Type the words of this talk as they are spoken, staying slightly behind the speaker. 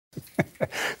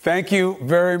Thank you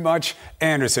very much,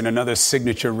 Anderson. Another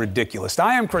signature ridiculous.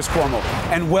 I am Chris Cuomo,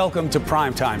 and welcome to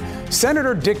Primetime.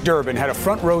 Senator Dick Durbin had a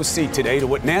front row seat today to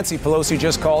what Nancy Pelosi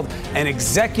just called an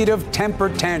executive temper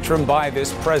tantrum by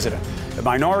this president. The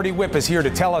minority whip is here to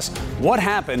tell us what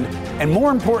happened and,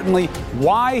 more importantly,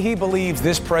 why he believes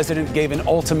this president gave an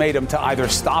ultimatum to either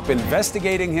stop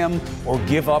investigating him or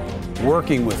give up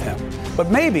working with him.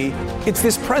 But maybe it's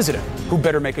this president who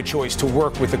better make a choice to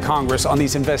work with the Congress on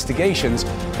these investigations,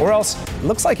 or else it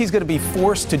looks like he's going to be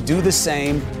forced to do the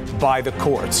same by the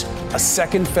courts. A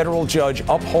second federal judge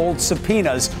upholds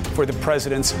subpoenas for the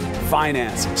president's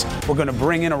finances. We're going to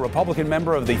bring in a Republican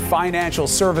member of the Financial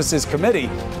Services Committee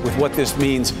with what this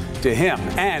means to him.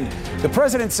 And the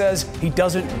president says he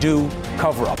doesn't do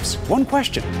cover-ups. One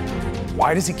question: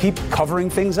 why does he keep covering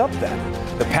things up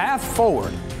then? The path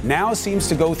forward now seems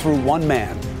to go through one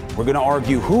man. We're going to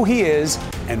argue who he is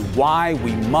and why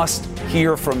we must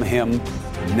hear from him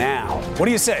now. What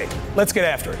do you say? Let's get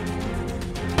after it.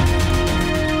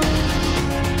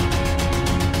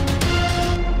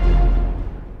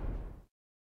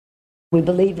 We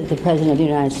believe that the President of the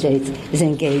United States is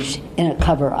engaged in a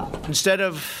cover-up. Instead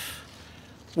of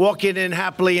walking in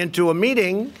happily into a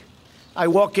meeting, I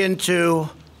walk in to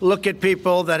look at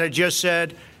people that had just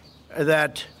said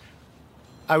that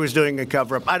I was doing a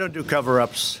cover-up. I don't do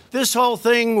cover-ups. This whole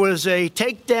thing was a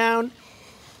takedown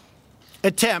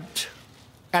attempt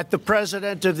at the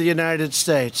President of the United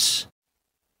States.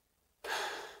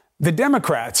 The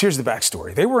Democrats, here's the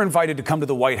backstory. They were invited to come to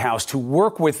the White House to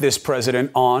work with this president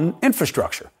on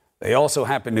infrastructure. They also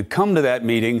happened to come to that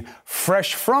meeting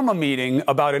fresh from a meeting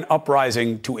about an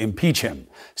uprising to impeach him.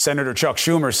 Senator Chuck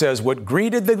Schumer says what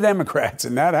greeted the Democrats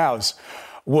in that House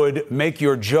would make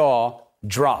your jaw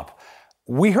drop.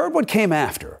 We heard what came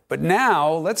after, but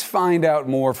now let's find out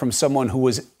more from someone who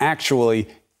was actually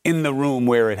in the room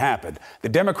where it happened. The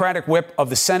Democratic whip of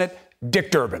the Senate,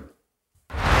 Dick Durbin.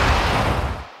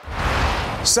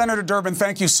 Senator Durbin,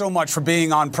 thank you so much for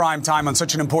being on Prime Time on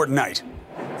such an important night.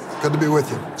 Good to be with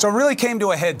you. So it really came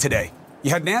to a head today. You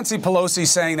had Nancy Pelosi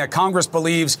saying that Congress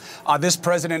believes this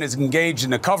president is engaged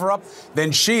in a cover-up.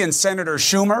 Then she and Senator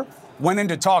Schumer went in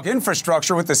to talk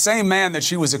infrastructure with the same man that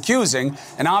she was accusing.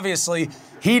 And obviously,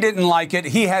 he didn't like it.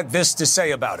 He had this to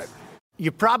say about it. You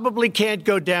probably can't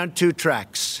go down two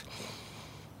tracks.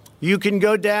 You can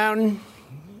go down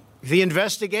the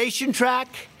investigation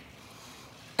track,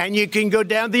 and you can go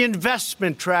down the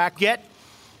investment track. Get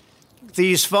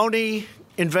these phony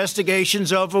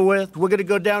investigations over with. We're going to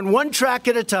go down one track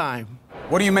at a time.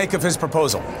 What do you make of his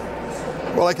proposal?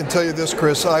 Well, I can tell you this,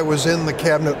 Chris. I was in the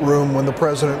cabinet room when the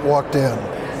president walked in,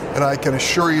 and I can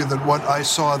assure you that what I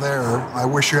saw there, I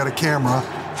wish you had a camera,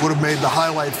 would have made the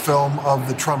highlight film of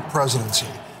the Trump presidency.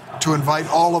 To invite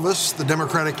all of us, the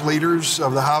Democratic leaders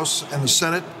of the House and the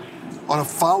Senate, on a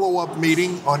follow-up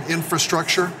meeting on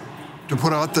infrastructure, to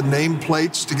put out the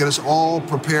nameplates to get us all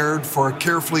prepared for a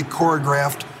carefully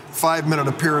choreographed 5-minute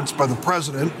appearance by the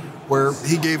president, where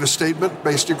he gave a statement,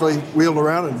 basically wheeled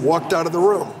around and walked out of the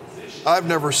room. I've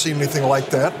never seen anything like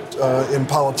that in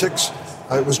politics.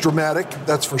 It was dramatic,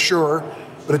 that's for sure,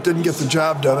 but it didn't get the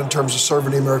job done in terms of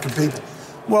serving the American people.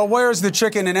 Well, where's the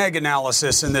chicken and egg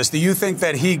analysis in this? Do you think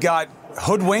that he got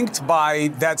hoodwinked by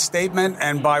that statement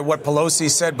and by what Pelosi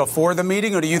said before the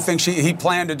meeting, or do you think he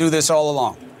planned to do this all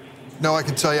along? No, I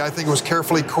can tell you, I think it was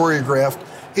carefully choreographed.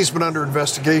 He's been under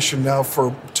investigation now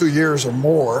for 2 years or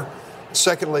more.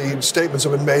 Secondly, statements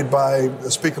have been made by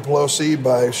Speaker Pelosi,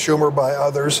 by Schumer, by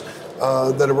others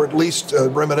that were at least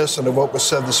reminiscent of what was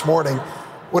said this morning.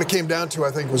 What it came down to,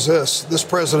 I think, was this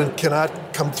president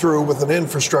cannot come through with an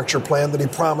infrastructure plan that he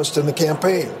promised in the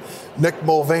campaign. Nick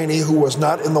Mulvaney, who was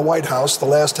not in the White House the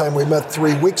last time we met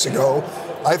 3 weeks ago,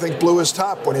 I think blew his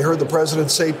top when he heard the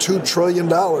president say $2 trillion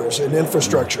in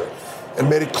infrastructure, and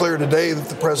made it clear today that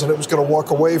the president was going to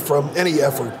walk away from any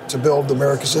effort to build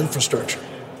America's infrastructure.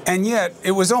 And yet,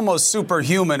 it was almost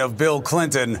superhuman of Bill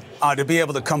Clinton to be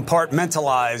able to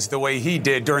compartmentalize the way he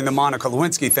did during the Monica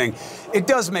Lewinsky thing. It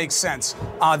does make sense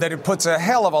that it puts a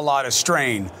hell of a lot of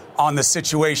strain on the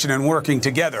situation and working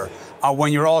together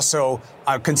when you're also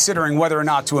considering whether or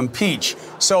not to impeach.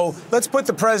 So let's put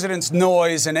the president's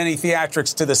noise and any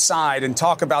theatrics to the side and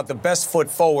talk about the best foot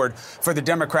forward for the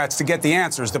Democrats to get the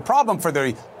answers. The problem for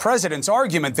the president's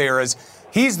argument there is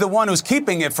he's the one who's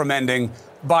keeping it from ending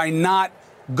by not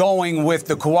going with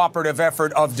the cooperative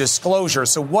effort of disclosure.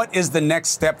 So what is the next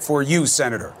step for you,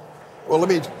 Senator? Well,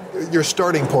 your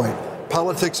starting point.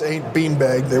 Politics ain't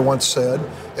beanbag, they once said,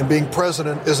 and being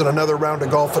president isn't another round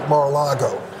of golf at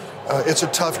Mar-a-Lago. It's a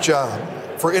tough job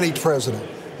for any president.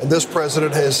 And this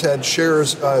president has had share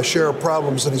of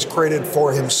problems that he's created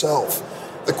for himself.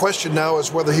 The question now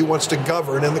is whether he wants to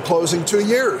govern in the closing 2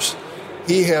 years.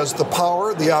 He has the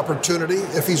power, the opportunity,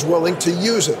 if he's willing to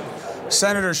use it.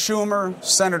 Senator Schumer,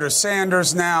 Senator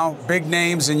Sanders now, big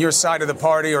names in your side of the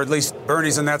party, or at least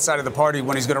Bernie's on that side of the party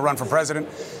when he's going to run for president.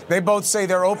 They both say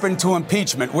they're open to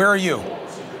impeachment. Where are you?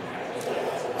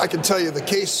 I can tell you the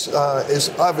case is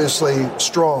obviously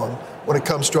strong when it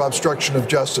comes to obstruction of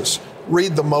justice.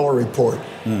 Read the Mueller report.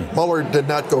 Mueller did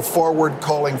not go forward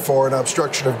calling for an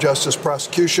obstruction of justice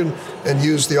prosecution and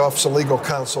used the Office of Legal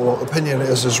Counsel opinion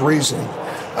as his reasoning.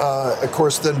 Of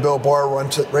course, then Bill Barr ran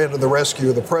to the rescue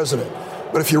of the president.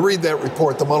 But if you read that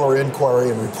report, the Mueller inquiry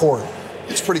and report,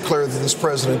 it's pretty clear that this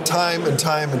president time and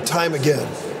time again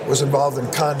was involved in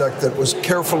conduct that was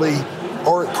carefully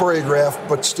or choreographed,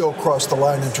 but still crossed the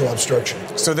line into obstruction.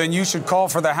 So then you should call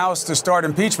for the House to start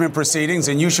impeachment proceedings,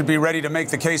 and you should be ready to make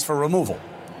the case for removal.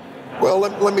 Well,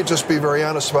 let me just be very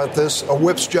honest about this. A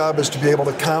whip's job is to be able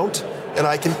to count, and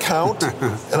I can count,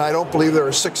 and I don't believe there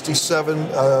are 67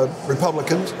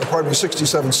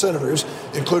 67 senators,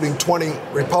 including 20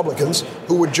 Republicans,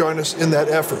 who would join us in that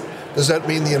effort. Does that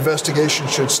mean the investigation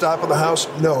should stop in the House?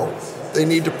 No. They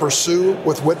need to pursue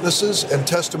with witnesses and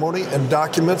testimony and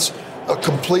documents a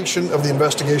completion of the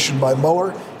investigation by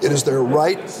Mueller. It is their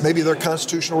right, maybe their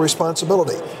constitutional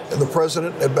responsibility, and the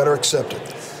president had better accept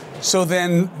it. So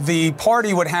then the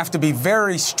party would have to be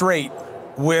very straight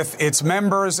with its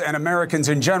members and Americans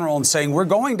in general and saying we're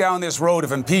going down this road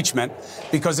of impeachment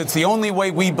because it's the only way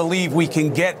we believe we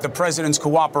can get the president's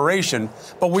cooperation,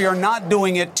 but we are not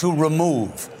doing it to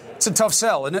remove. It's a tough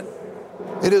sell, isn't it?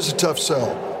 It is a tough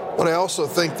sell. But I also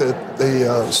think that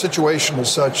the situation is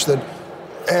such that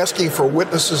asking for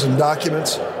witnesses and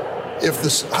documents, if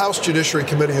the House Judiciary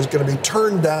Committee is going to be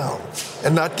turned down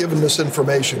and not given this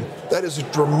information, that is a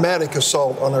dramatic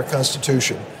assault on our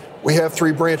Constitution. We have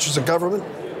 3 branches of government.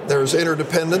 There's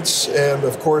interdependence and,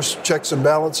 of course, checks and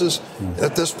balances. And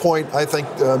at this point, I think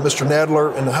Mr.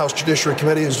 Nadler and the House Judiciary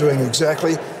Committee is doing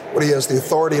exactly what he has the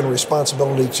authority and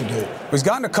responsibility to do. He's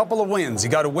gotten a couple of wins. He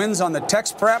got a wins on the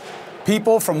text prep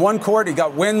people from one court. He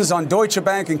got wins on Deutsche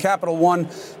Bank and Capital One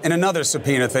in another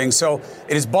subpoena thing. So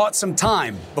it has bought some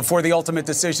time before the ultimate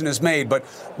decision is made. But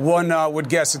one would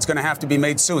guess it's going to have to be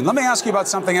made soon. Let me ask you about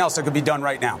something else that could be done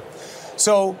right now.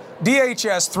 So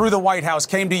DHS, through the White House,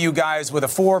 came to you guys with a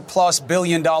 $4+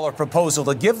 billion proposal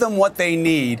to give them what they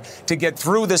need to get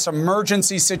through this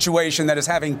emergency situation that is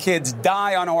having kids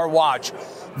die on our watch.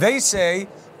 They say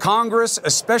Congress,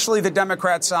 especially the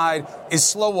Democrat side, is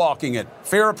slow walking it.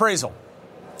 Fair appraisal.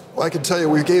 Well, I can tell you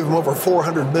we gave them over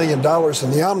 $400 million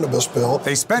in the omnibus bill.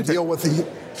 They spent it.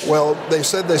 Well, they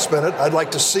said they spent it. I'd like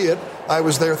to see it. I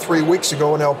was there 3 weeks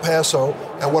ago in El Paso,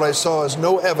 and what I saw is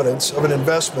no evidence of an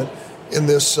investment in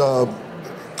this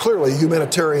clearly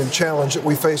humanitarian challenge that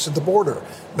we face at the border.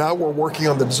 Now we're working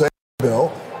on the disaster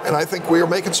bill, and I think we are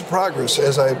making some progress.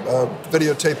 As I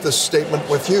videotaped this statement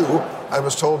with you, I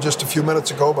was told just a few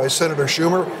minutes ago by Senator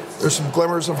Schumer, there's some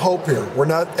glimmers of hope here. We're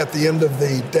not at the end of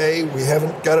the day. We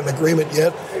haven't got an agreement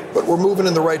yet, but we're moving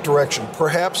in the right direction.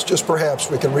 Perhaps, just perhaps,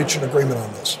 we can reach an agreement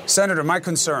on this. Senator, my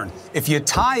concern, if you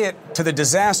tie it to the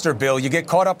disaster bill, you get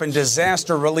caught up in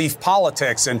disaster relief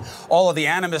politics and all of the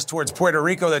animus towards Puerto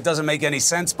Rico that doesn't make any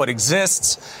sense but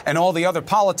exists, and all the other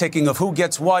politicking of who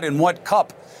gets what in what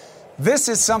cup. This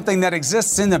is something that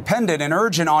exists independent and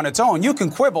urgent on its own. You can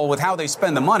quibble with how they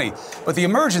spend the money, but the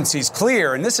emergency is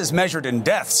clear, and this is measured in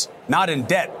deaths, not in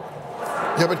debt.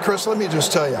 Yeah, but Chris, let me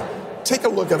just tell you, take a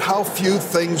look at how few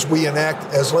things we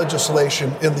enact as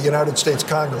legislation in the United States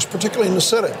Congress, particularly in the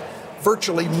Senate.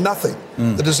 Virtually nothing.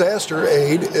 The disaster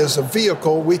aid is a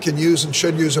vehicle we can use and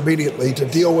should use immediately to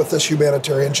deal with this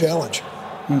humanitarian challenge.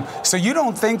 So you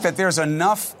don't think that there's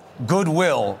enough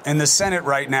goodwill in the Senate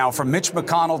right now for Mitch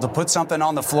McConnell to put something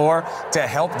on the floor to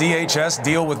help DHS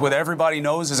deal with what everybody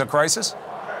knows is a crisis?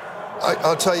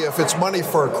 I'll tell you, if it's money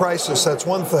for a crisis, that's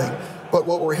one thing. But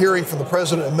what we're hearing from the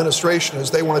president and administration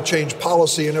is they want to change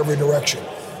policy in every direction.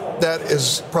 That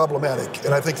is problematic.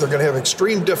 And I think they're going to have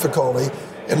extreme difficulty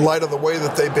in light of the way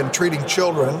that they've been treating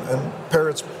children and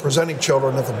parents presenting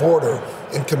children at the border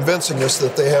in convincing us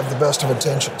that they have the best of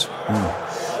intentions.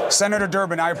 Senator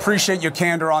Durbin, I appreciate your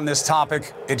candor on this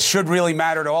topic. It should really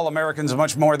matter to all Americans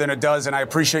much more than it does, and I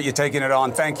appreciate you taking it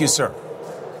on. Thank you, sir.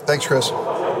 Thanks, Chris.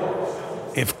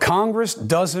 If Congress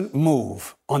doesn't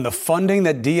move on the funding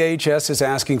that DHS is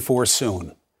asking for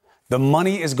soon, the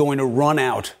money is going to run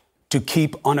out to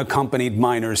keep unaccompanied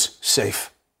minors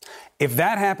safe. If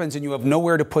that happens and you have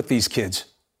nowhere to put these kids,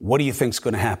 what do you think is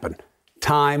going to happen?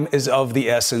 Time is of the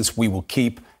essence. We will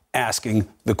keep asking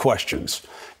the questions.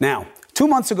 Now, 2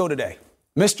 months ago today,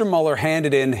 Mr. Mueller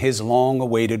handed in his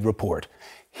long-awaited report.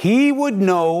 He would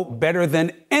know better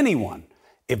than anyone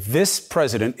if this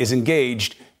president is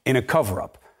engaged in a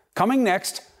cover-up. Coming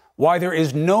next, why there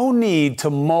is no need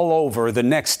to mull over the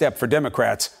next step for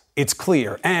Democrats. It's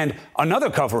clear. And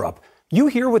another cover-up. You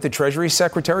hear what the Treasury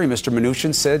Secretary, Mr.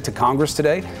 Mnuchin, said to Congress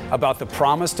today about the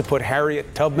promise to put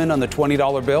Harriet Tubman on the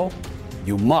 $20 bill?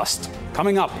 You must.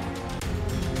 Coming up.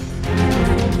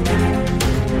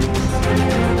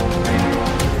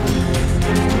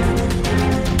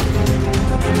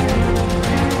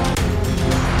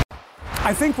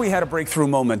 I think we had a breakthrough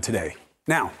moment today.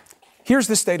 Now, here's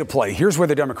the state of play. Here's where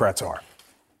the Democrats are.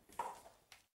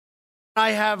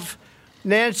 I have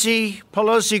Nancy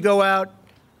Pelosi go out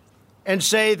and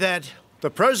say that the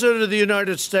President of the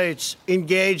United States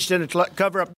engaged in a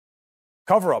cover-up.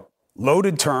 Cover-up,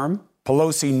 loaded term.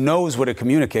 Pelosi knows what it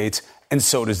communicates, and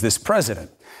so does this president.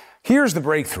 Here's the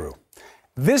breakthrough.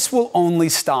 This will only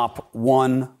stop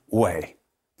one way.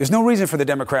 There's no reason for the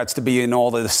Democrats to be in all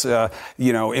this,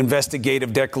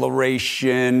 investigative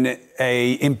declaration,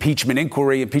 a impeachment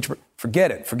inquiry, impeachment. Forget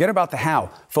it. Forget about the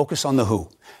how. Focus on the who.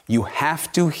 You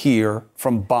have to hear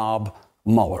from Bob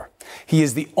Mueller. He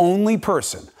is the only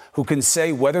person who can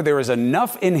say whether there is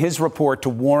enough in his report to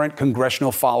warrant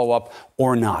congressional follow-up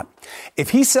or not.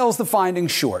 If he sells the findings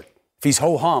short, if he's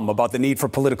ho-hum about the need for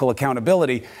political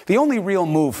accountability, the only real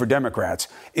move for Democrats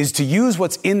is to use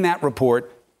what's in that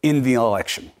report in the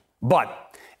election.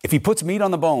 But if he puts meat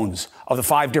on the bones of the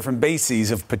 5 different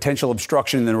bases of potential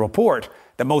obstruction in the report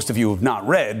that most of you have not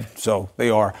read, so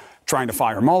they are trying to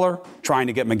fire Mueller, trying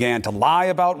to get McGahn to lie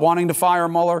about wanting to fire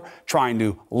Mueller, trying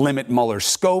to limit Mueller's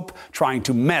scope, trying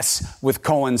to mess with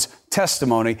Cohen's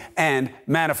testimony, and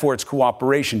Manafort's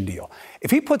cooperation deal.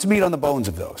 If he puts meat on the bones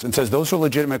of those and says those are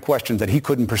legitimate questions that he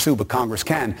couldn't pursue but Congress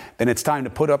can, then it's time to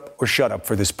put up or shut up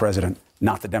for this president,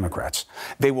 not the Democrats.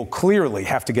 They will clearly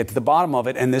have to get to the bottom of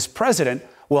it, and this president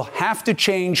will have to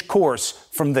change course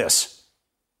from this.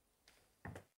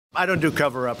 I don't do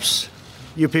cover-ups.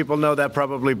 You people know that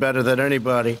probably better than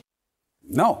anybody.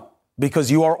 No,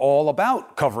 because you are all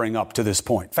about covering up to this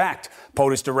point. Fact,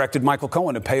 POTUS directed Michael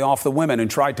Cohen to pay off the women and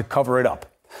tried to cover it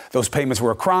up. Those payments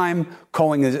were a crime.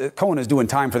 Cohen is doing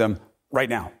time for them right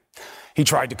now. He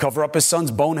tried to cover up his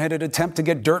son's boneheaded attempt to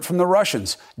get dirt from the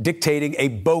Russians, dictating a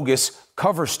bogus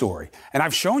cover story. And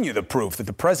I've shown you the proof that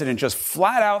the president just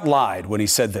flat out lied when he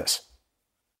said this.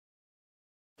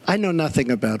 I know nothing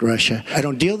about Russia. I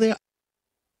don't deal there.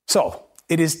 So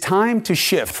it is time to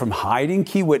shift from hiding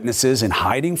key witnesses and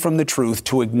hiding from the truth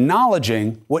to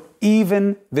acknowledging what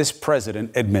even this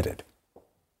president admitted.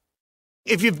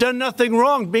 If you've done nothing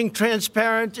wrong, being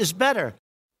transparent is better.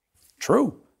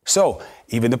 True. So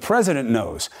even the president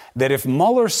knows that if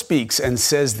Mueller speaks and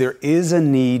says there is a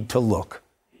need to look,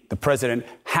 the president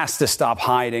has to stop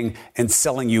hiding and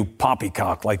selling you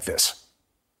poppycock like this.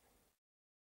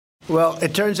 Well,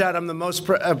 it turns out I'm the most,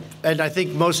 and I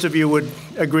think most of you would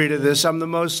agree to this, I'm the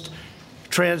most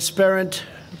transparent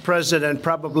president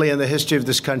probably in the history of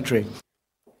this country.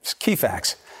 Key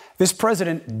facts. This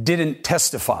president didn't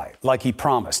testify like he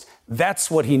promised. That's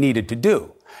what he needed to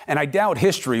do. And I doubt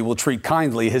history will treat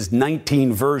kindly his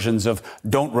 19 versions of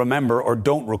don't remember or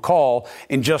don't recall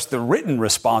in just the written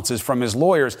responses from his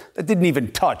lawyers that didn't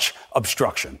even touch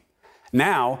obstruction.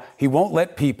 Now, he won't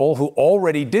let people who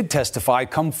already did testify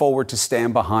come forward to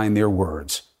stand behind their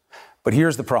words. But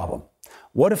here's the problem.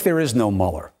 What if there is no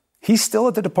Mueller? He's still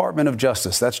at the Department of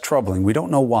Justice. That's troubling. We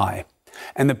don't know why.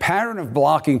 And the pattern of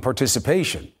blocking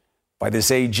participation by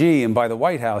this AG and by the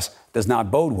White House does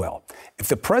not bode well. If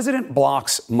the president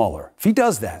blocks Mueller, if he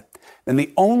does that, then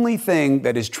the only thing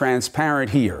that is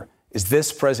transparent here is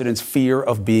this president's fear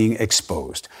of being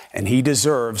exposed. And he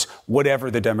deserves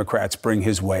whatever the Democrats bring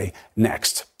his way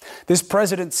next. This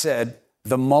president said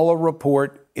the Mueller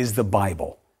report is the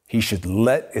Bible. He should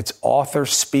let its author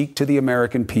speak to the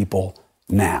American people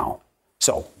now.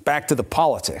 So back to the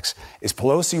politics. Is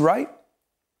Pelosi right?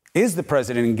 Is the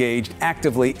president engaged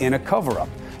actively in a cover-up?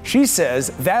 She says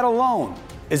that alone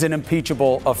is an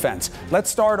impeachable offense. Let's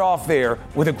start off there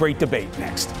with a great debate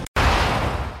next.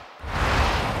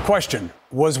 Question: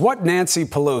 was what Nancy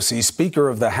Pelosi, Speaker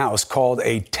of the House, called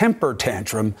a temper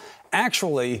tantrum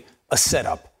actually a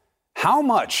setup? How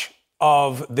much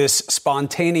of this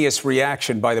spontaneous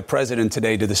reaction by the president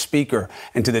today to the Speaker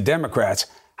and to the Democrats,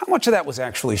 how much of that was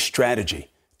actually strategy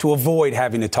to avoid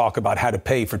having to talk about how to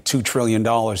pay for $2 trillion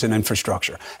in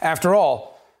infrastructure? After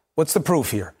all, what's the proof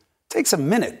here? It takes a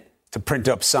minute to print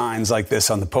up signs like this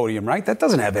on the podium, right? That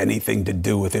doesn't have anything to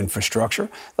do with infrastructure.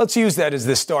 Let's use that as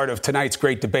the start of tonight's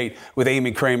great debate with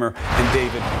Amy Kramer and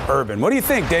David Urban. What do you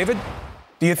think, David?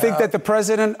 Do you think that the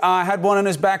president had one in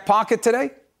his back pocket today?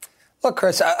 Look,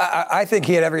 Chris, I think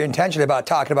he had every intention about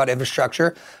talking about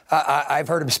infrastructure. I've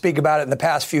heard him speak about it in the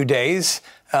past few days,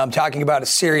 talking about a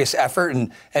serious effort.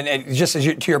 And just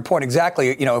to your point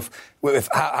exactly, if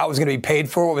how it was going to be paid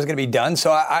for, what was going to be done.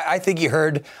 So I think you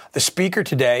heard the speaker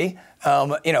today,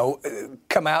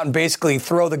 come out and basically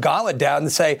throw the gauntlet down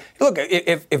and say, look,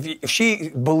 if she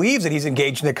believes that he's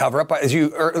engaged in a cover-up, as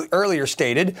you earlier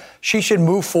stated, she should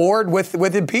move forward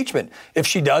with impeachment. If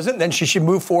she doesn't, then she should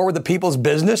move forward with the people's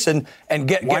business and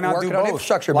get working on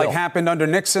infrastructure bill. Like happened under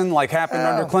Nixon, like happened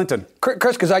under Clinton.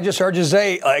 Chris, because I just heard you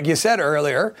say, like you said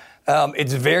earlier,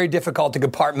 it's very difficult to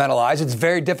compartmentalize. It's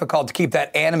very difficult to keep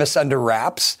that animus under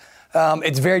wraps.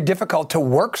 It's very difficult to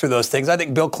work through those things. I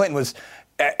think Bill Clinton was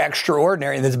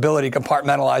extraordinary in his ability to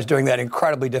compartmentalize during that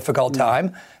incredibly difficult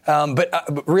time.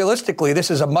 But realistically,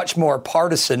 this is a much more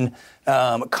partisan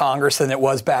Congress than it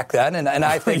was back then, and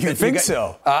I think you think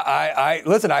so.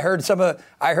 Listen. I heard some of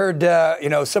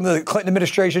the Clinton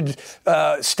administration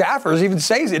staffers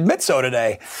even admit so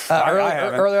today.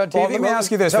 Earlier on TV. Well, let me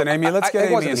ask you this, then, Amy. Let's get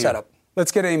Amy in here.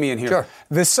 Let's get Amy in here. Sure.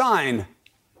 The sign.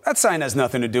 That sign has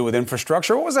nothing to do with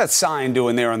infrastructure. What was that sign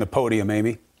doing there on the podium,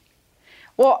 Amy?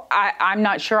 Well, I'm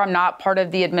not sure. I'm not part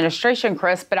of the administration,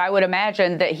 Chris, but I would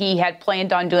imagine that he had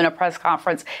planned on doing a press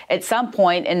conference at some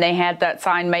point, and they had that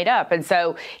sign made up. And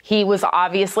so he was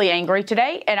obviously angry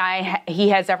today, and he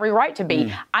has every right to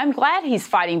be. I'm glad he's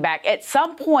fighting back. At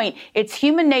some point, it's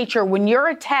human nature when you're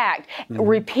attacked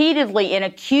repeatedly and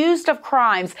accused of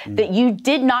crimes that you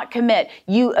did not commit,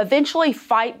 you eventually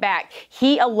fight back.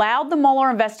 He allowed the Mueller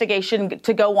investigation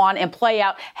to go on and play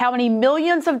out. How many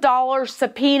millions of dollars,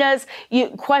 subpoenas,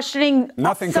 questioning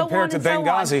nothing compared to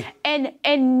Benghazi, and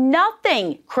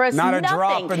nothing, Chris. Not a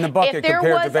drop in the bucket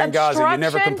compared to Benghazi. You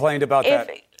never complained about that,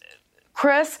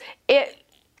 Chris.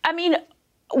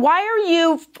 Why are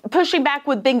you pushing back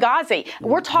with Benghazi?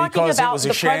 We're talking about the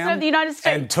president of the United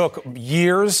States. And took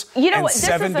years and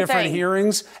 7 different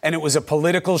hearings, and it was a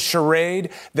political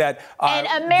charade that...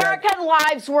 and American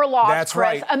lives were lost, that's Chris.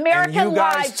 right. American lives were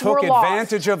lost. And you guys took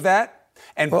advantage of that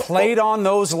and played on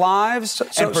those lives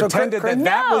and pretended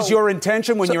that was your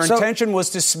intention when your intention was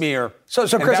to smear. So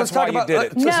Chris, that's why you did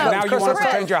it. Now you want to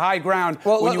pretend you're high ground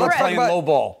when you were playing low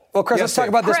ball. Well, Chris, let's talk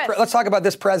about this. Let's talk about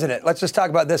this president. Let's just talk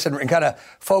about this and kind of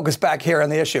focus back here on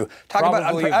the issue. Talk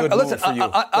about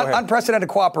unprecedented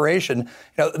cooperation.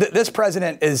 This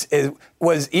president is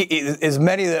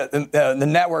many of the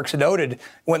networks noted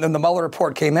when the Mueller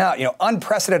report came out.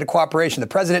 Unprecedented cooperation. The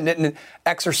president didn't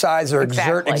exercise or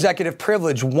exert executive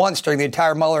privilege once during the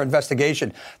entire Mueller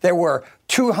investigation. There were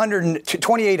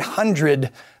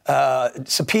 2,800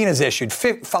 subpoenas issued.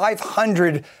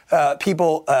 500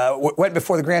 people went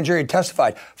before the grand jury and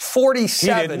testified.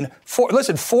 47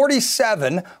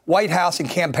 White House and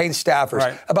campaign staffers.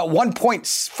 Right. About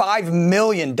 1.5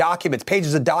 million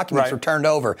pages of documents were turned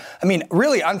over. I mean,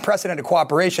 really unprecedented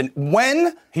cooperation.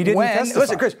 When he didn't testify.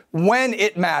 Listen, Chris, when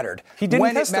it mattered. He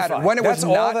didn't testify. When it was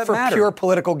not for pure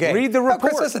political gain. Read the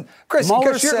report. Chris,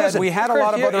 Mueller said we had a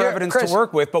lot of other evidence to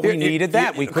work with, but we needed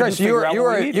that. We couldn't figure out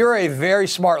what we needed. You're a very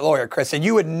smart lawyer, Chris, and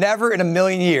you would never in a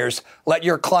million years let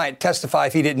your client testify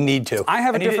if he didn't need to. I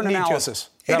have a different analysis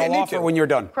that I'll offer when you're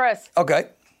done. Chris. Okay.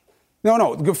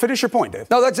 No, finish your point, Dave.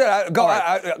 No, that's it.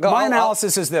 My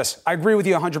analysis is this. I agree with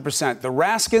you 100%. The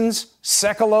Raskins,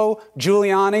 Sekulow,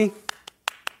 Giuliani,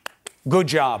 good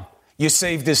job. You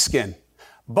saved his skin.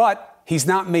 But he's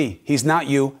not me. He's not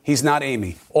you. He's not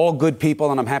Amy. All good people,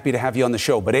 and I'm happy to have you on the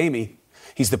show. But Amy,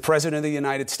 he's the president of the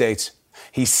United States.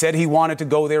 He said he wanted to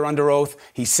go there under oath.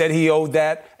 He said he owed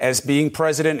that as being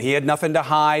president. He had nothing to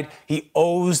hide. He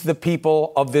owes the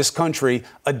people of this country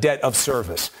a debt of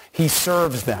service. He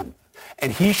serves them.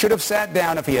 And he should have sat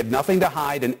down if he had nothing to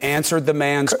hide and answered the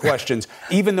man's questions.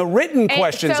 Even the written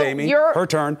questions, Amy, her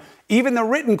turn, even the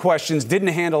written questions didn't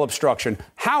handle obstruction.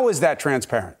 How is that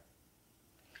transparent?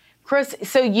 Chris,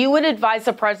 so you would advise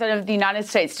the president of the United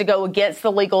States to go against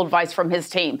the legal advice from his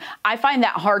team. I find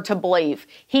that hard to believe.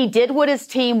 He did what his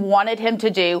team wanted him to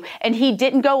do, and he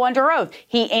didn't go under oath.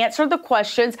 He answered the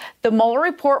questions. The Mueller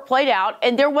report played out,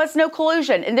 and there was no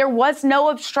collusion, and there was no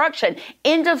obstruction.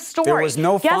 End of story. There was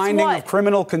no finding of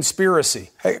criminal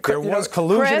conspiracy. There was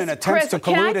collusion and attempts to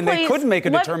collude, and they couldn't make a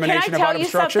determination about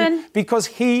obstruction because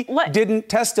he didn't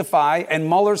testify, and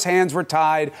Mueller's hands were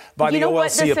tied by the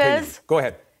OLC opinion. Go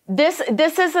ahead. This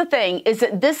is the thing, is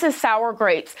that this is sour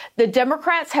grapes. The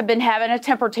Democrats have been having a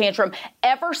temper tantrum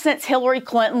ever since Hillary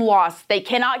Clinton lost. They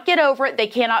cannot get over it. They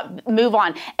cannot move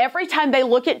on. Every time they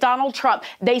look at Donald Trump,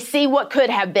 they see what could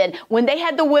have been. When they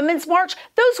had the Women's March,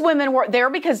 those women weren't there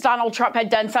because Donald Trump had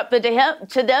done something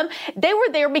to them. They were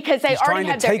there because they already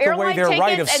had their airline tickets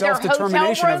right of and their hotel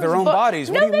self-determination rooms of their own booked. bodies.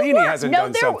 What do you mean he hasn't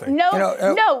done something?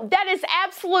 No, that is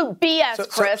absolute BS,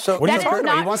 Chris. What are you talking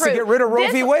about? He wants to get rid of Roe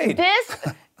v. Wade.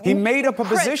 He made up a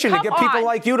position to get people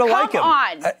like you to like him.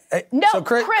 No, so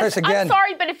Chris, again, I'm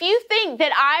sorry, but if you think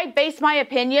that I base my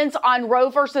opinions on Roe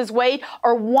versus Wade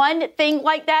or one thing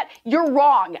like that, you're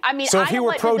wrong. I mean, so if you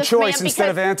were pro-choice instead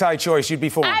of anti-choice, you'd be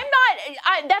for him. I'm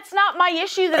not. That's not my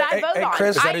issue that I vote on.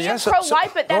 Chris, I am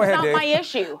pro-life, but that's not my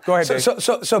issue. Go ahead, Dave.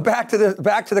 So back to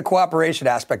the cooperation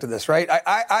aspect of this, right?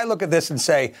 I look at this and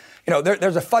say,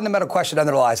 there's a fundamental question that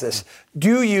underlies this.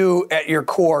 Do you, at your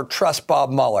core, trust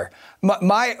Bob Mueller?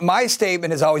 My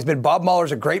statement has always been Bob Mueller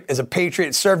is a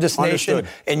patriot, served this nation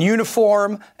in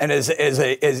uniform and is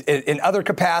in other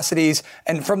capacities.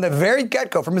 And from the very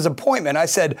get-go, from his appointment, I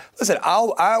said, listen,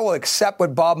 I will accept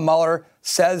what Bob Mueller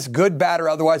says, good, bad, or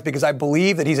otherwise, because I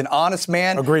believe that he's an honest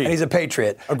man and he's a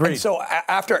patriot. Agreed. And so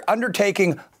after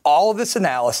undertaking all of this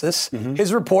analysis,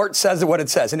 his report says what it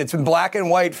says, and it's in black and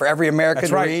white for every American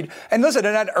to read. And listen,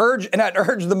 and I'd urge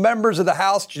the members of the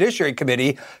House Judiciary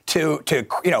Committee to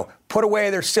put away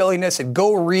their silliness and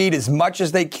go read as much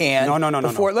as they can. No.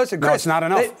 Listen, Chris, no, it's not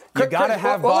enough. You got to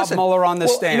have Bob Mueller on the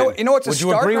stand. You know what's a start?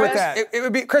 Would you agree with that? It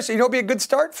would be, Chris. It would be a good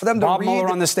start for them to read. Bob Mueller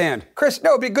on the stand. Chris,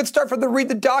 no, it'd be a good start for them to read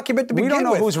the document to begin with. We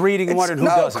don't know who's reading what and who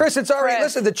doesn't. No, Chris, it's all right.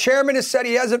 Listen, the chairman has said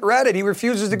he hasn't read it. He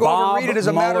refuses to go over and read it as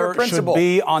a matter of principle. Bob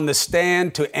Mueller should be on the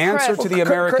stand to answer to the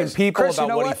American people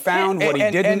about what he found, what he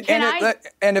didn't.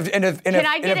 And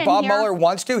if Bob Mueller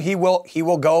wants to, he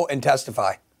will go and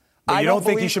testify. But you don't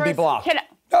think he should be blocked?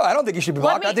 No, I don't think he should be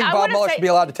blocked. I think Bob Mueller should be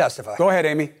allowed to testify. Go ahead,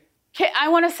 Amy. I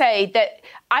want to say that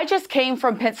I just came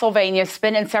from Pennsylvania,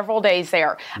 spending several days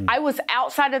there. I was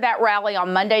outside of that rally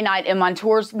on Monday night in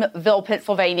Montoursville,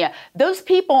 Pennsylvania. Those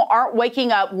people aren't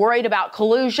waking up worried about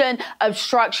collusion,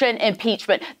 obstruction,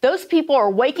 impeachment. Those people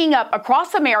are waking up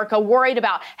across America worried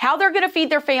about how they're going to feed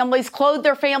their families, clothe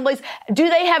their families. Do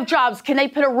they have jobs? Can they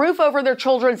put a roof over their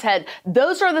children's head?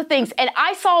 Those are the things. And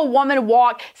I saw a woman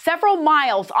walk several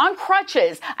miles on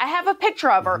crutches. I have a picture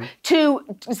of her to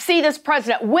see this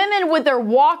president. Women with their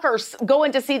walkers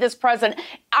going to see this president.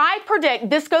 I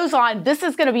predict this goes on. This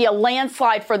is going to be a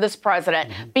landslide for this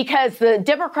president because the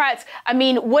Democrats, I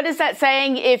mean, what is that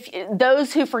saying? If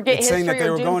those who forget history saying that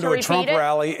they were going to a Trump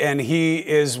rally and he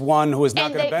is one who is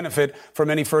not going to benefit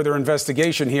from any further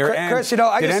investigation here. Chris, did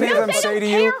any of them say to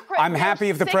you, I'm happy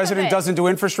if the president doesn't do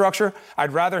infrastructure?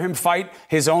 I'd rather him fight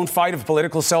his own fight of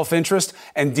political self-interest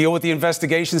and deal with the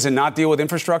investigations and not deal with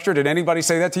infrastructure. Did anybody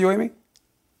say that to you, Amy?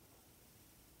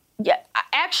 Yeah,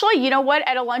 actually, you know what?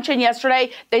 At a luncheon yesterday,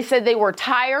 they said they were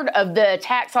tired of the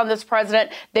attacks on this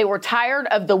president. They were tired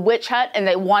of the witch hunt, and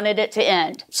they wanted it to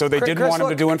end. So they didn't want him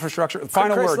to do infrastructure?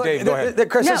 Final word, Dave, go ahead.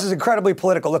 Chris, this is incredibly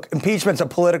political. Look, impeachment's a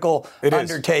political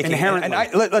undertaking. Inherently.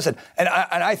 And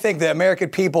I think the American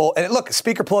people, and look,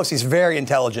 Speaker Pelosi's very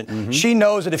intelligent. She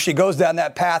knows that if she goes down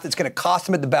that path, it's going to cost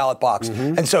them at the ballot box.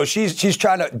 And so she's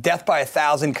trying to death by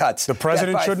 1,000 cuts. The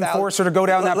president shouldn't force her to go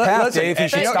down that path, Dave. He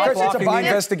should stop blocking the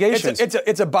investigation.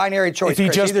 It's a binary choice. If he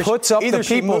just puts up the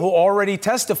people who already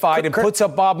testified and puts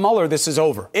up Bob Mueller, this is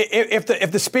over.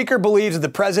 If the speaker believes that the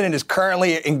president is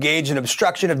currently engaged in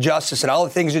obstruction of justice and all the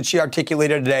things that she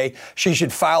articulated today, she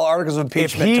should file articles of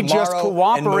impeachment tomorrow. If he just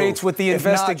cooperates with the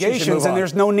investigations, then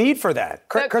there's no need for that.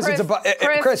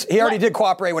 Chris, he already did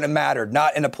cooperate when it mattered,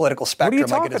 not in a political spectrum.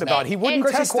 What are you talking about? He wouldn't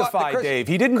testify, Dave.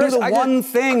 He didn't do the one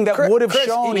thing that would have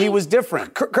shown he was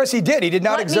different. Chris, he did. He did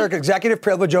not exert executive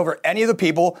privilege over any of the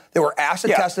people that were asked to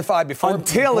testify before.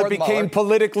 Until it became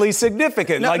politically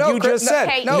significant, like you just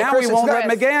said. Now he won't let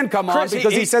McGahn come on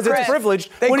because he says it's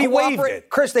privileged when he waived it.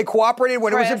 Chris, they cooperated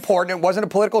when it was important. It wasn't a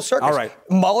political circus. All right.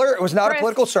 Mueller, it was not a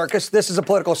political circus. This is a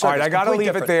political circus. All right, I got to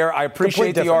leave it there. I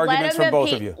appreciate the arguments from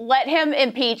both of you. Let him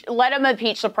impeach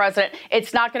the president.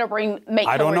 It's not going to make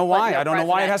I don't know why. I don't know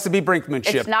why it has to be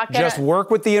brinkmanship. Just work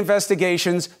with the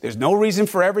investigations. There's no reason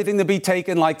for everything to be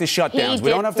taken like the shutdowns. We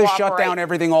don't have to shut down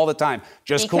everything all the time.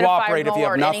 Just cooperate if you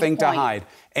have nothing to hide.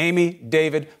 Amy,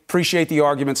 David, appreciate the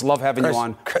arguments. Love having you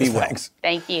on. Be well. Thanks.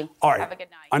 Thank you. All right. Have a good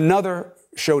night. Another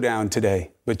showdown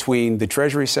today between the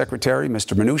Treasury Secretary,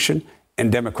 Mr. Mnuchin, and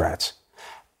Democrats.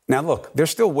 Now, look, they're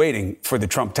still waiting for the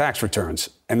Trump tax returns,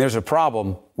 and there's a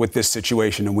problem with this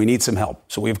situation, and we need some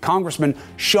help. So we have Congressman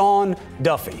Sean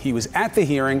Duffy. He was at the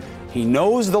hearing. He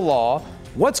knows the law.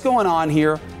 What's going on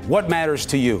here? What matters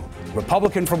to you?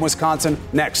 Republican from Wisconsin,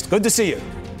 next. Good to see you.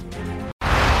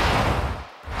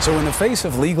 So in the face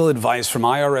of legal advice from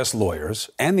IRS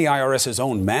lawyers and the IRS's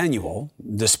own manual,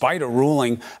 despite a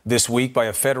ruling this week by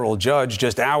a federal judge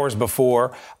just hours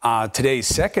before today's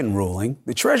second ruling,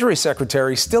 the Treasury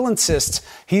Secretary still insists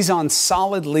he's on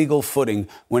solid legal footing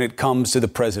when it comes to the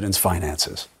president's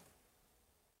finances.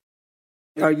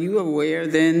 Are you aware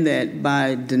then that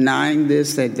by denying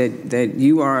this that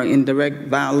you are in direct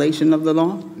violation of the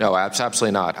law? No,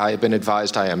 absolutely not. I have been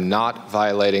advised I am not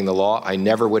violating the law. I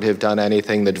never would have done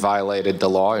anything that violated the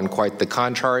law, and quite the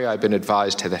contrary. I've been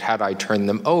advised that had I turned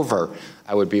them over,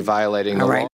 I would be violating the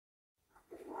law.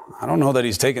 I don't know that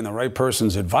he's taking the right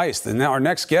person's advice. Our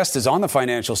next guest is on the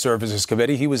Financial Services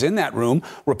Committee. He was in that room,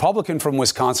 Republican from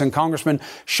Wisconsin, Congressman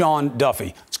Sean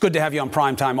Duffy. It's good to have you on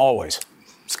Primetime always.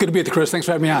 It's good to be at the Chris. Thanks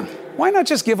for having me on. Why not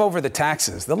just give over the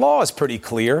taxes? The law is pretty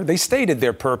clear. They stated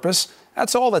their purpose.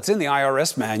 That's all that's in the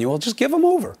IRS manual. Just give them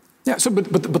over. Yeah,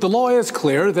 but the law is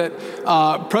clear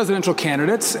that presidential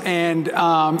candidates and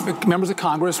members of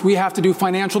Congress, we have to do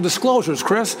financial disclosures,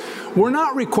 Chris. We're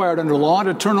not required under law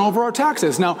to turn over our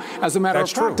taxes. Now, as a matter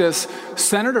of practice,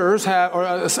 senators have,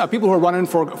 or people who are running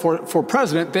for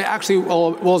president, they actually,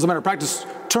 well, as a matter of practice,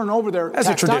 turn over their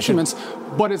tax documents,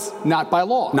 but it's not by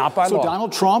law. Not by law. So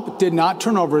Donald Trump did not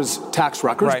turn over his tax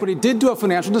records, but he did do a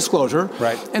financial disclosure.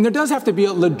 Right. And there does have to be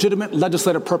a legitimate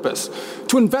legislative purpose.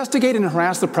 To investigate and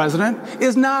harass the president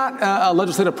is not a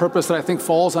legislative purpose that I think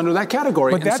falls under that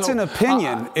category. But that's an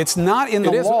opinion. It's not in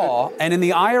the law. And in the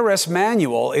IRS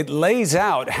manual, it lays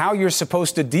out how you're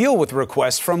supposed to deal with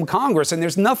requests from Congress. And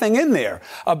there's nothing in there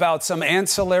about some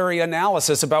ancillary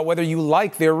analysis about whether you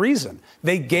like their reason.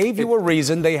 They gave you a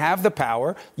reason. They have the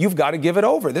power. You've got to give it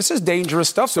over. This is dangerous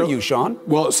stuff for you, Sean.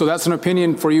 Well, so that's an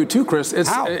opinion for you too, Chris.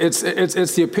 It's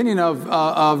the opinion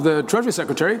of the Treasury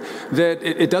Secretary that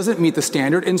it doesn't meet the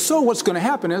standard. And so what's going to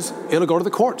happen is it'll go to the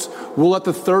courts. We'll let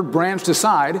the third branch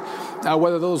decide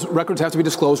whether those records have to be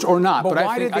disclosed or not. But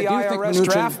why did the IRS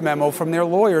draft memo from their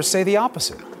lawyers say the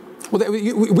opposite? Well,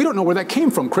 we don't know where that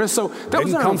came from, Chris. So that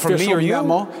wasn't an official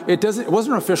memo. It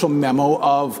wasn't an official memo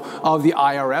of the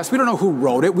IRS. We don't know who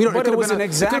wrote it. But it was an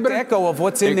exact echo of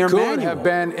what's in their manual. It could have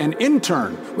been an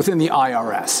intern within the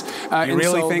IRS. You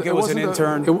really think it was an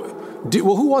intern?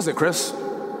 Well, who was it, Chris?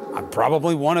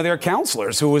 Probably one of their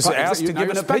counselors who was asked to give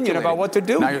an opinion about what to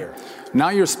do here. Now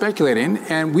you're speculating,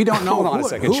 and we don't know. Hold on a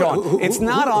second, Sean. It's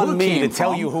not on me to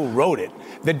tell you who wrote it.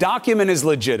 The document is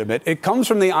legitimate. It comes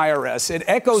from the IRS. It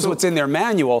echoes what's in their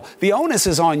manual. The onus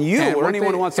is on you or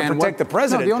anyone who wants to protect the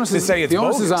president to say it's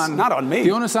bogus. Not on me.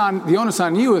 The onus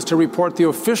on you is to report the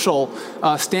official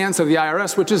stance of the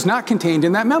IRS, which is not contained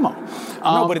in that memo.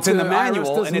 No, but it's in the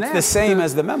manual, and it's the same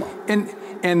as the memo.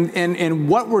 And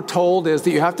what we're told is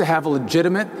that you have to have a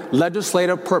legitimate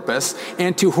legislative purpose,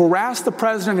 and to harass the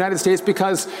president of the United States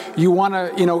because you want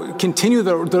to, continue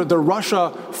the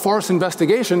Russia farce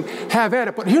investigation, have at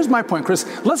it. But here's my point, Chris.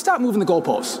 Let's stop moving the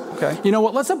goalposts. Okay. You know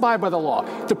what? Let's abide by the law.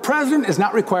 The president is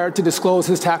not required to disclose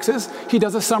his taxes. He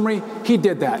does a summary. He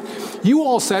did that. You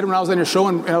all said when I was on your show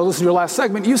and I listened to your last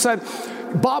segment, you said,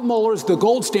 Bob Mueller's the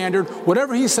gold standard.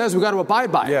 Whatever he says, we've got to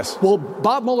abide by. Yes. Well,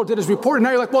 Bob Mueller did his report, and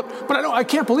now you're like, well, but I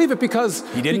can't believe it because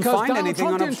he didn't find Donald anything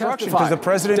Trump on obstruction because the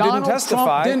president didn't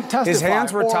testify. His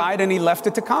hands were or, tied, and he left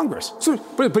it to Congress. So,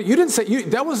 but you didn't say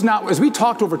that was not as we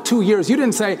talked over 2 years. You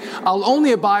didn't say I'll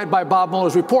only abide by Bob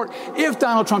Mueller's report if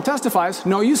Donald Trump testifies.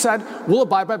 No, you said we'll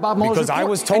abide by Bob Mueller's report. Because I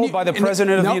was told by the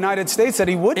president of the United States that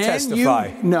he would testify.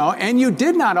 And you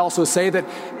did not also say that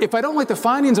if I don't like the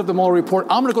findings of the Mueller report,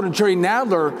 I'm going to go to Jerry Nadler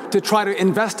to try to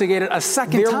investigate it a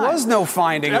second time. There was no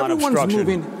finding on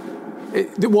obstruction. They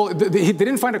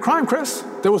didn't find a crime, Chris.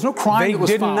 There was no crime that was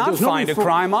found. They did not find a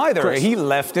crime either. Chris. He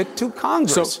left it to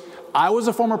Congress. So I was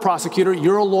a former prosecutor.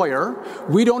 You're a lawyer.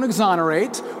 We don't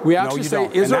exonerate. We actually say,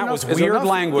 is there enough? That was weird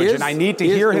language, and I need to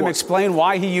hear him explain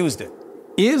why he used it.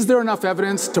 Is there enough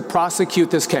evidence to prosecute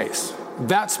this case?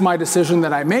 That's my decision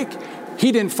that I make.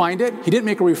 He didn't find it. He didn't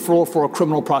make a referral for a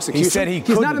criminal prosecution. He said he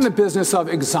couldn't. He's not in the business of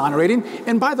exonerating.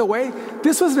 And by the way,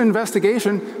 this was an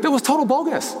investigation that was total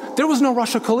bogus. There was no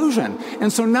Russia collusion.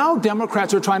 And so now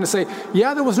Democrats are trying to say,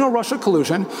 yeah, there was no Russia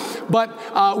collusion, but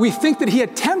we think that he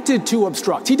attempted to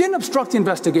obstruct. He didn't obstruct the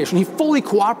investigation. He fully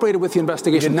cooperated with the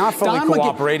investigation. He did not fully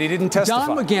cooperate. He didn't testify.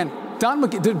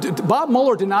 Bob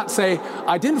Mueller did not say,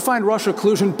 I didn't find Russia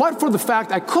collusion, but for the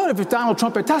fact I could have if Donald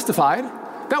Trump had testified.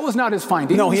 That was not his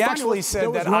finding. No, he actually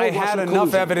said that I had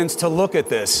enough evidence to look at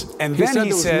this. And then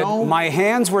he said, my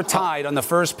hands were tied on the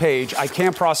first page. I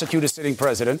can't prosecute a sitting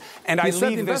president. And I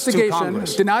leave this to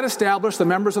Congress. Did not establish the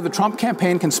members of the Trump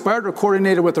campaign conspired or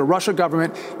coordinated with the Russia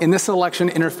government in this election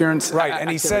interference. Right. And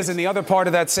he says in the other part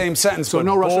of that same sentence, so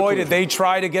no Russia boy, did they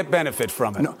try to get benefit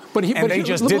from it. No, they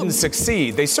just didn't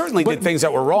succeed. They certainly did things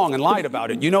that were wrong and lied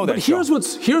about it. You know that. But here's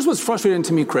what's frustrating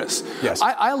to me, Chris. Yes.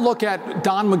 I look at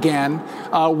Don McGahn,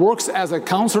 works as a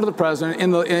counselor to the president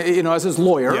as his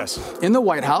lawyer in the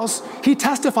White House. He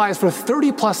testifies for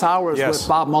 30 plus hours with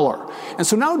Bob Mueller. And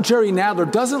so now Jerry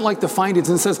Nadler doesn't like the findings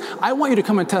and says, I want you to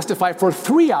come and testify for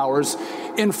 3 hours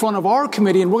in front of our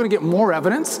committee, and we're going to get more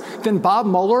evidence than Bob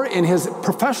Mueller and his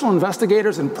professional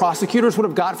investigators and prosecutors would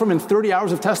have got from in 30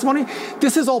 hours of testimony.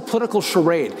 This is all political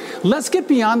charade. Let's get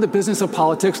beyond the business of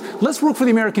politics. Let's work for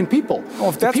the American people. Well,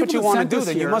 if that's what you want to do,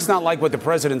 then you must not like what the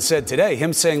president said today.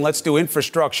 Him saying, let's do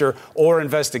infrastructure or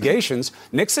investigations.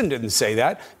 Nixon didn't say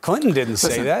that. Clinton didn't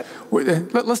say that.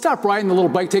 Let's stop riding the little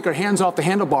bike, take our hands off the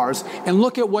handlebars, and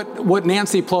look at what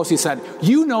Nancy Pelosi said.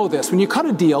 You know this. When you cut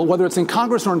a deal, whether it's in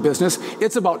Congress or in business,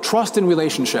 it's about trust and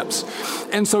relationships.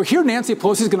 And so here Nancy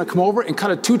Pelosi is going to come over and cut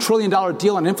a $2 trillion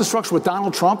deal on infrastructure with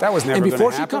Donald Trump. That was never going to happen.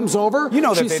 And before she comes over, you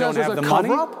know that she they says don't have there's the a money.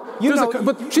 cover-up.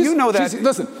 You know that.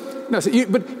 Listen,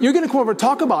 but you're going to come over and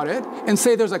talk about it and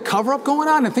say there's a cover-up going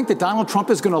on and think that Donald Trump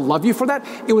is going to love you for that?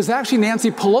 It was actually Nancy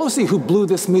Pelosi who blew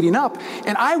this meeting up.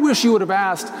 And I wish you would have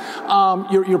asked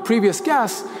your previous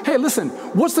guests, hey, listen,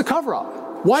 what's the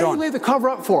cover-up? Why did you lay the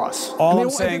cover-up for us? All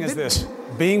I'm saying is this.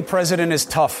 Being president is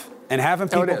tough. And having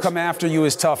people come after you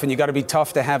is tough, and you got to be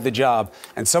tough to have the job.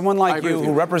 And someone like you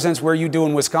who represents where you do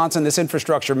in Wisconsin, this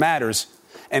infrastructure matters.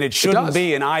 And it shouldn't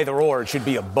be an either or. It should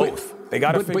be a both. They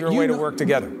got to figure a way to work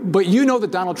together. But you know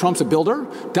that Donald Trump's a builder.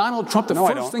 Donald Trump, the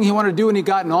first thing he wanted to do when he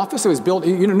got in office, was build,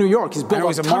 New York. He's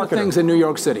built a ton of things in New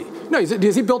York City. No,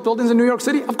 has he built buildings in New York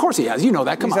City? Of course he has. You know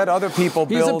that. Come on. He's had other people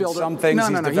build some things.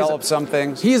 He's developed some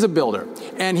things. He's a builder.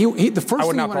 And the first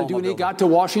thing he wanted to do when he got to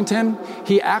Washington,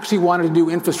 he actually wanted to do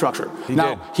infrastructure.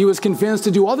 He was convinced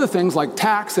to do other things like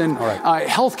tax and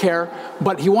health care,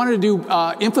 but he wanted to do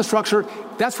infrastructure.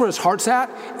 That's where his heart's at.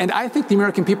 And I think the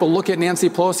American people look at Nancy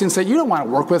Pelosi and say, you don't want to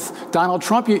work with Donald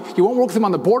Trump. You won't work with him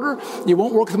on the border. You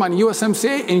won't work with him on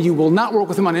USMCA. And you will not work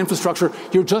with him on infrastructure.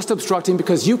 You're just obstructing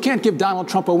because you can't give Donald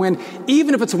Trump a win,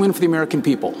 even if it's a win for the American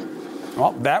people.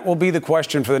 Well, that will be the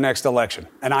question for the next election.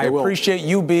 And I appreciate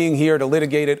you being here to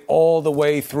litigate it all the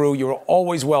way through. You're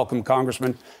always welcome,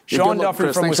 Congressman. Sean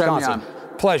Duffy from Wisconsin.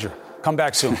 Pleasure. Come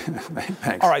back soon.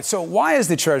 Thanks. All right, so why is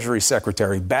the Treasury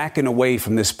Secretary backing away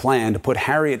from this plan to put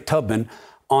Harriet Tubman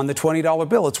on the $20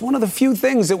 bill? It's one of the few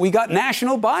things that we got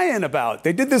national buy-in about.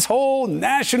 They did this whole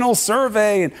national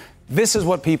survey, and this is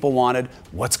what people wanted.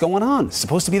 What's going on? It's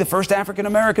supposed to be the first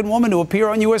African-American woman to appear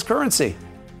on U.S. currency.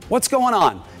 What's going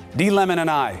on? D. Lemon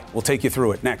and I will take you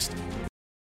through it next.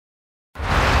 All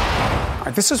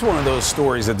right, this is one of those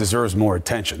stories that deserves more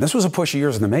attention. This was a push of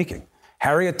years in the making.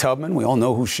 Harriet Tubman, we all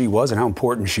know who she was and how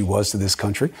important she was to this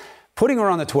country, putting her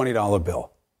on the $20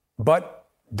 bill. But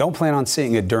don't plan on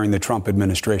seeing it during the Trump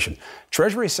administration.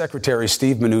 Treasury Secretary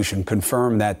Steve Mnuchin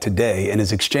confirmed that today in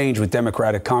his exchange with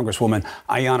Democratic Congresswoman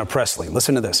Ayanna Pressley.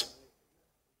 Listen to this.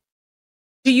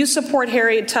 Do you support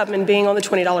Harriet Tubman being on the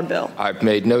 $20 bill? I've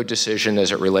made no decision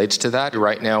as it relates to that.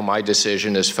 Right now, my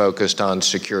decision is focused on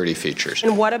security features.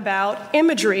 And what about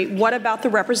imagery? What about the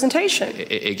representation?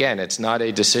 Again, it's not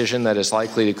a decision that is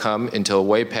likely to come until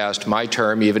way past my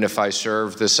term, even if I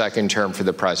serve the second term for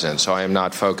the president. So I am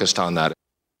not focused on that.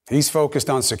 He's focused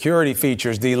on security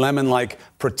features, D. Lemon, like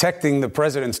protecting the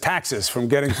president's taxes from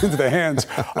getting into the hands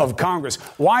of Congress.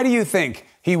 Why do you think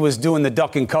he was doing the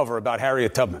duck and cover about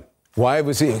Harriet Tubman? Why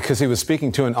was he? Because he was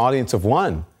speaking to an audience of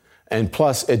one. And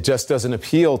plus, it just doesn't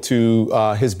appeal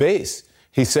to his base.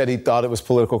 He said he thought it was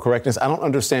political correctness. I don't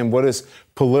understand what is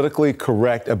politically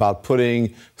correct about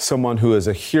putting someone who is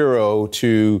a hero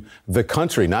to the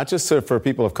country, not just for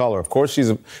people of color. Of course, she's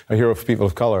a hero for people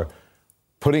of color.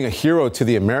 Putting a hero to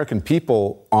the American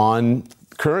people on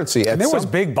currency. And there was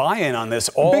big buy-in on this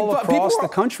all across the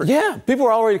country. Yeah, people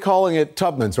were already calling it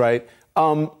Tubman's, right?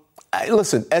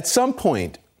 Listen, at some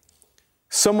point,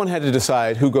 someone had to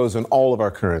decide who goes on all of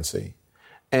our currency.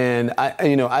 And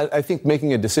I think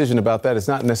making a decision about that is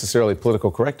not necessarily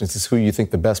political correctness. It's who you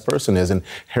think the best person is. And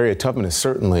Harriet Tubman is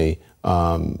certainly,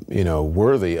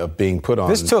 worthy of being put on.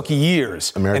 This took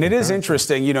years. American and it is currency.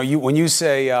 Interesting. When you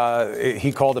say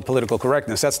he called it political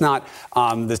correctness, that's not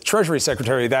the Treasury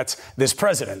Secretary. That's this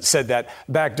president said that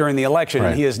back during the election.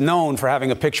 Right. And he is known for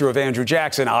having a picture of Andrew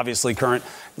Jackson, obviously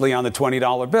currently on the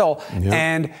 $20 bill. Yep.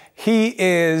 And he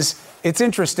is It's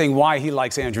interesting why he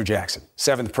likes Andrew Jackson,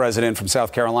 7th president from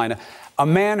South Carolina, a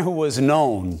man who was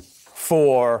known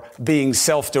for being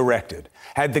self-directed,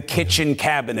 had the kitchen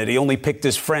cabinet. He only picked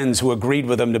his friends who agreed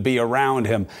with him to be around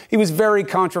him. He was very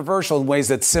controversial in ways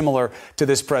that's similar to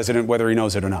this president, whether he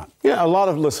knows it or not. Yeah, a lot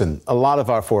of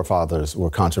our forefathers were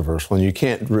controversial, and you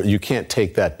can't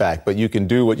take that back, but you can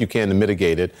do what you can to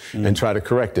mitigate it and try to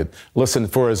correct it. Listen,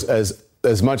 for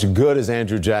as much good as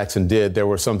Andrew Jackson did, there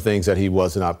were some things that he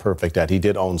was not perfect at. He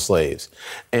did own slaves.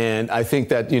 And I think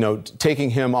that,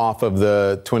 taking him off of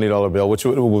the $20 bill, which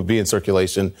will be in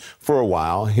circulation for a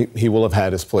while, he will have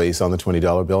had his place on the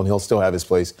 $20 bill, and he'll still have his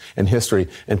place in history.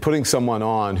 And putting someone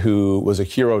on who was a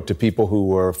hero to people who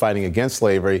were fighting against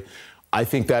slavery, I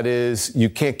think that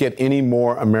you can't get any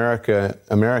more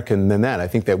American than that. I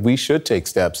think that we should take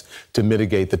steps to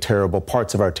mitigate the terrible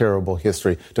parts of our terrible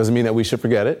history. Doesn't mean that we should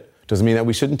forget it. Doesn't mean that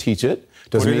we shouldn't teach it.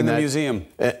 Doesn't Put it mean in the that, museum.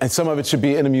 And some of it should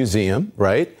be in a museum,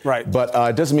 right? Right. But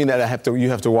it doesn't mean that you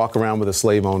have to walk around with a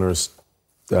slave owner's,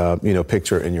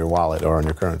 picture in your wallet or on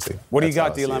your currency. What do you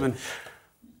got, D. Lemon?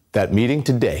 That meeting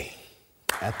today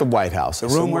at the White House. The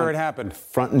room where it happened.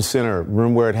 Front and center,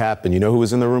 room where it happened. You know who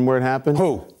was in the room where it happened?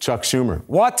 Who? Chuck Schumer.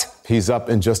 What? He's up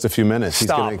in just a few minutes. Stop.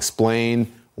 He's going to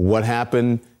explain what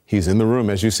happened. He's in the room,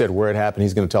 as you said, where it happened.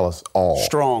 He's going to tell us all.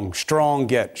 Strong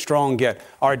get.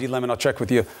 All right, D. Lemon, I'll check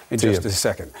with you in just a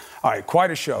second. All right,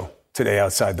 quite a show today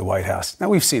outside the White House. Now,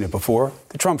 we've seen it before.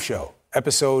 The Trump Show,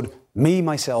 episode Me,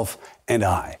 Myself, and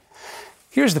I.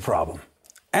 Here's the problem.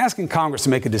 Asking Congress to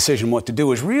make a decision what to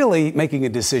do is really making a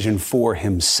decision for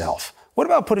himself. What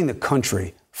about putting the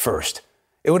country first?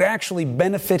 It would actually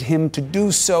benefit him to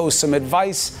do so. Some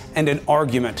advice and an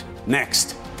argument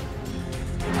next.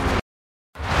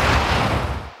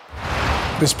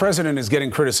 This president is getting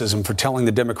criticism for telling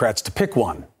the Democrats to pick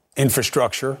one,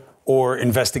 infrastructure or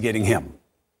investigating him.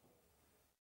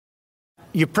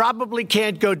 You probably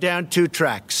can't go down two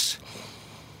tracks.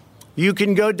 You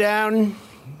can go down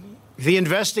the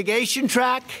investigation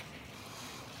track,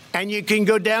 and you can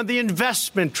go down the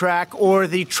investment track, or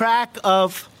the track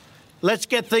of let's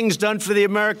get things done for the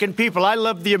American people. I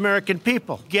love the American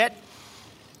people. Get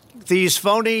these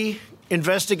phony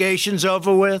investigations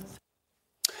over with.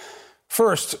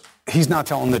 First, he's not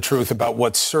telling the truth about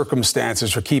what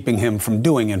circumstances are keeping him from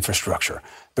doing infrastructure.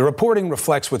 The reporting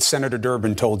reflects what Senator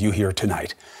Durbin told you here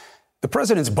tonight. The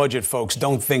president's budget folks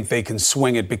don't think they can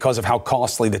swing it because of how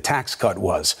costly the tax cut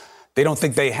was. They don't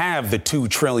think they have the $2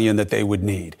 trillion that they would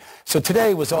need. So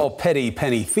today was all petty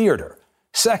penny theater.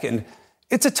 Second,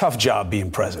 it's a tough job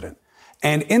being president.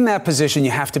 And in that position,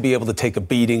 you have to be able to take a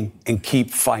beating and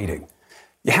keep fighting.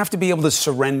 You have to be able to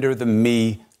surrender the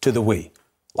me to the we.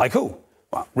 Like who?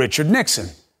 Well, Richard Nixon.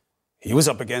 He was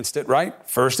up against it, right?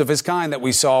 First of his kind that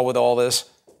we saw with all this.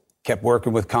 Kept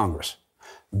working with Congress.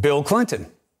 Bill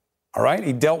Clinton. All right?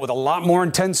 He dealt with a lot more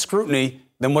intense scrutiny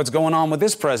than what's going on with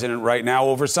this president right now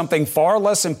over something far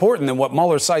less important than what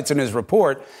Mueller cites in his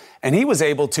report. And he was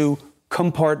able to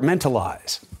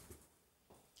compartmentalize.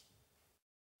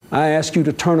 I ask you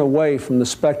to turn away from the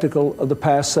spectacle of the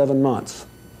past 7 months,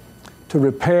 to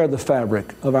repair the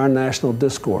fabric of our national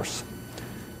discourse,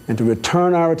 and to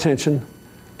return our attention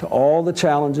to all the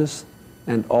challenges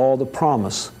and all the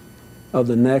promise of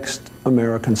the next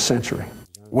American century.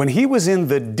 When he was in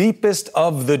the deepest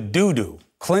of the doo-doo,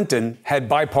 Clinton had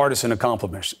bipartisan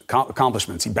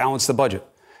accomplishments. He balanced the budget.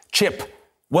 CHIP,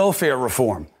 welfare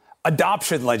reform,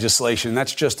 adoption legislation,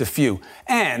 that's just a few.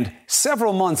 And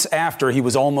several months after he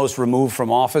was almost removed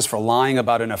from office for lying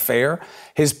about an affair,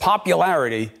 his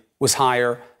popularity was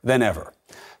higher than ever.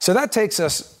 So that takes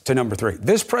us to number 3.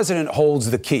 This president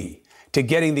holds the key to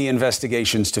getting the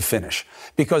investigations to finish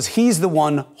because he's the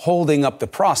one holding up the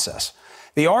process.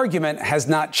 The argument has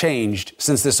not changed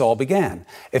since this all began.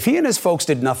 If he and his folks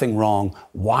did nothing wrong,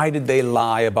 why did they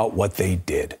lie about what they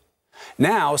did?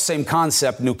 Now, same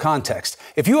concept, new context.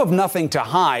 If you have nothing to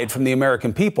hide from the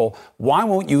American people, why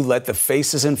won't you let the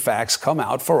faces and facts come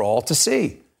out for all to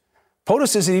see?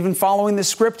 POTUS isn't even following the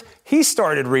script he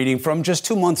started reading from just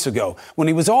 2 months ago when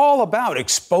he was all about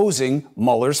exposing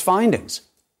Mueller's findings.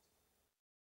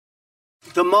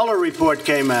 The Mueller report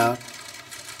came out.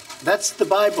 That's the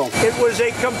Bible. It was a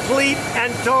complete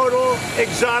and total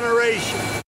exoneration.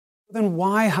 Then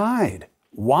why hide?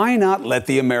 Why not let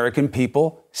the American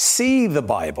people see the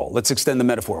Bible? Let's extend the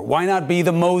metaphor. Why not be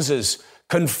the Moses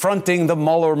confronting the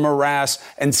Mueller morass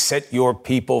and set your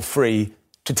people free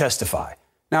to testify?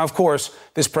 Now, of course,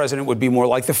 this president would be more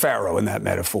like the Pharaoh in that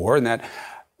metaphor, and that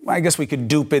I guess we could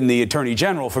dupe in the Attorney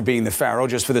General for being the Pharaoh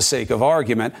just for the sake of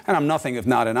argument. And I'm nothing if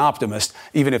not an optimist,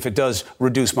 even if it does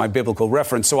reduce my biblical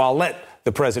reference. So I'll let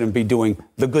the president be doing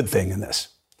the good thing in this.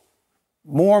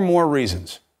 more and more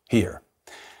reasons here.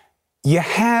 You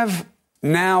have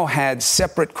now had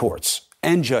separate courts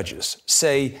and judges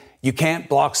say you can't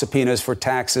block subpoenas for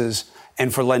taxes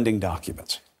and for lending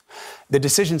documents. The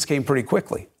decisions came pretty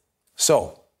quickly.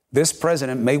 So this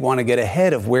president may want to get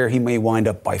ahead of where he may wind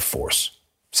up by force.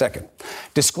 Second,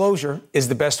 disclosure is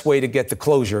the best way to get the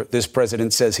closure this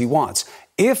president says he wants.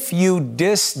 If you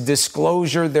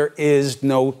disclosure, there is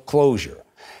no closure.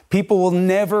 People will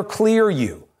never clear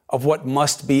you of what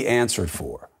must be answered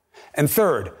for. And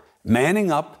third,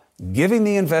 manning up, giving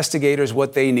the investigators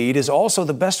what they need is also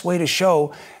the best way to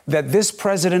show that this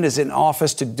president is in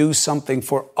office to do something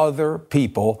for other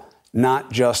people,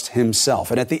 not just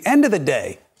himself. And at the end of the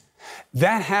day,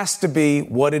 that has to be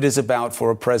what it is about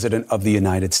for a president of the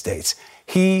United States.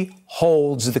 He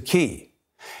holds the key.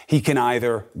 He can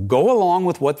either go along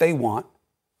with what they want.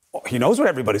 He knows what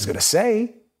everybody's going to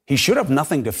say. He should have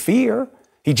nothing to fear.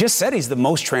 He just said he's the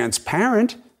most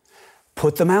transparent.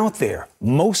 Put them out there.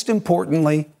 Most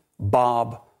importantly,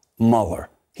 Bob Mueller.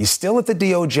 He's still at the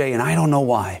DOJ, and I don't know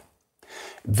why.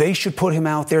 They should put him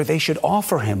out there. They should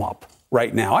offer him up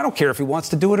right now. I don't care if he wants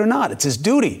to do it or not. It's his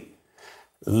duty.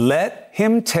 Let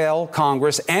him tell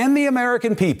Congress and the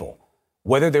American people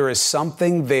whether there is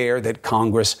something there that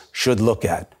Congress should look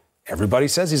at. Everybody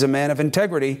says he's a man of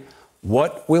integrity.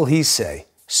 What will he say?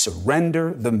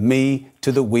 Surrender the me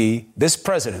to the we. This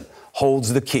president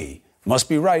holds the key. Must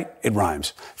be right. It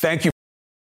rhymes. Thank you.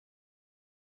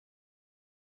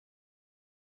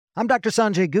 I'm Dr.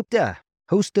 Sanjay Gupta,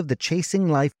 host of the Chasing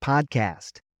Life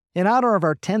podcast. In honor of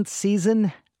our 10th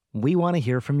season, we want to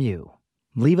hear from you.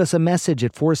 Leave us a message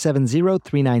at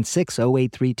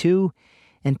 470-396-0832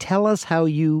 and tell us how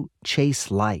you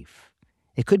chase life.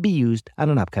 It could be used on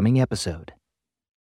an upcoming episode.